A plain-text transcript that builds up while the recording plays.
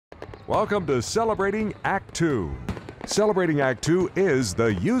Welcome to Celebrating Act 2. Celebrating Act 2 is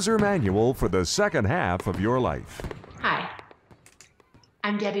the user manual for the second half of your life. Hi,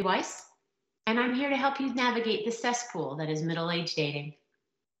 I'm Debbie Weiss, and I'm here to help you navigate the cesspool that is middle-age dating.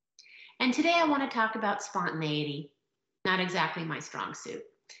 And today I want to talk about spontaneity, not exactly my strong suit.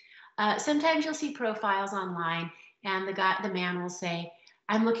 Sometimes you'll see profiles online and the man will say,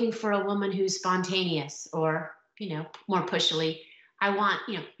 I'm looking for a woman who's spontaneous, or, more pushily,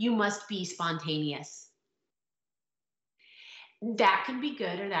 you must be spontaneous. That can be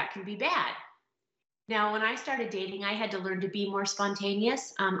good or that can be bad. Now, when I started dating, I had to learn to be more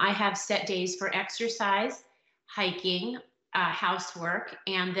spontaneous. I have set days for exercise, hiking, housework,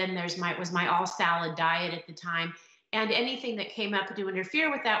 and then was my all salad diet at the time. And anything that came up to interfere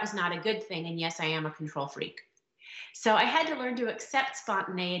with that was not a good thing. And yes, I am a control freak. So I had to learn to accept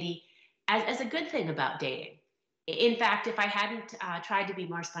spontaneity as a good thing about dating. In fact, if I hadn't tried to be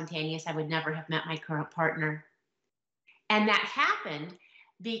more spontaneous, I would never have met my current partner. And that happened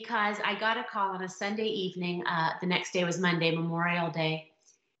because I got a call on a Sunday evening. The next day was Monday, Memorial Day.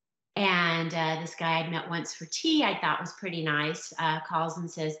 And this guy I'd met once for tea, I thought was pretty nice, calls and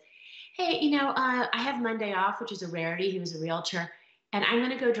says, hey, I have Monday off, which is a rarity. He was a realtor. And I'm going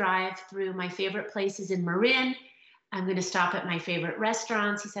to go drive through my favorite places in Marin. I'm going to stop at my favorite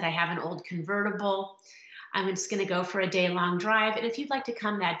restaurants. He said, I have an old convertible. I'm just going to go for a day-long drive. And if you'd like to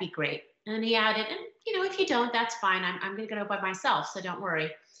come, that'd be great. And he added, and if you don't, that's fine. I'm going to go by myself, so don't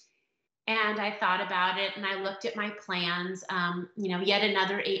worry. And I thought about it, and I looked at my plans. Yet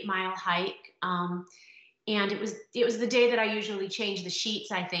another 8-mile hike. And it was the day that I usually change the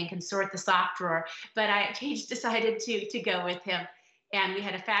sheets, I think, and sort the sock drawer. But I decided to go with him. And we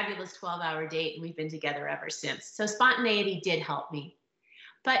had a fabulous 12-hour date, and we've been together ever since. So spontaneity did help me.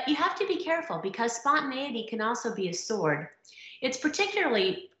 But you have to be careful because spontaneity can also be a sword. It's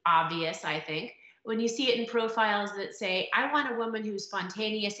particularly obvious, I think, when you see it in profiles that say, I want a woman who's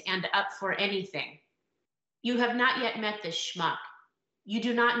spontaneous and up for anything. You have not yet met this schmuck. You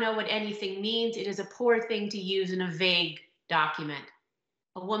do not know what anything means. It is a poor thing to use in a vague document.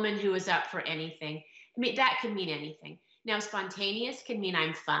 A woman who is up for anything. That can mean anything. Now, spontaneous can mean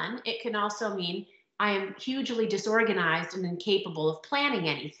I'm fun. It can also mean I am hugely disorganized and incapable of planning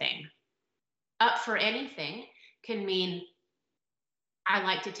anything. Up for anything can mean I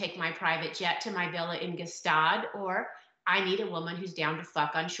like to take my private jet to my villa in Gstaad, or I need a woman who's down to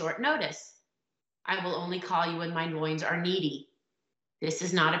fuck on short notice. I will only call you when my loins are needy. This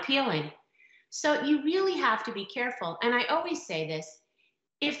is not appealing. So you really have to be careful. And I always say this,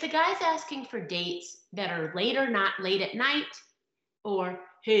 if the guy's asking for dates that are late or not late at night, or,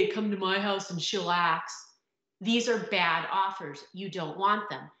 hey, come to my house and chillax, these are bad offers. You don't want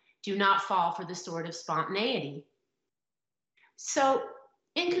them. Do not fall for the sword of spontaneity. So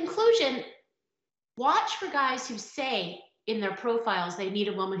in conclusion, watch for guys who say in their profiles they need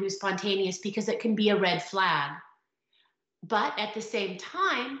a woman who's spontaneous because it can be a red flag. But at the same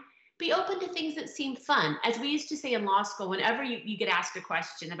time, be open to things that seem fun. As we used to say in law school, whenever you get asked a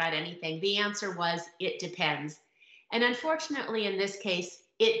question about anything, the answer was, it depends. And unfortunately, in this case,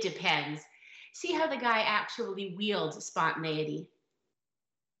 it depends. See how the guy actually wields spontaneity.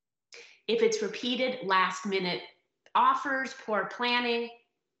 If it's repeated last-minute offers, poor planning,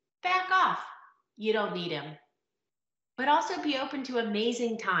 back off. You don't need him. But also be open to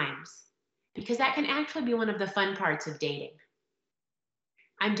amazing times, because that can actually be one of the fun parts of dating.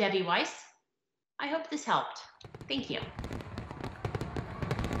 I'm Debbie Weiss. I hope this helped. Thank you.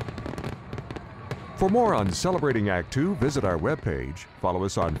 For more on Celebrating Act 2, visit our webpage, follow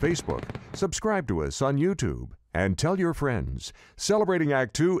us on Facebook, subscribe to us on YouTube, and tell your friends. Celebrating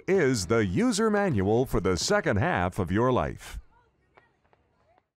Act 2 is the user manual for the second half of your life.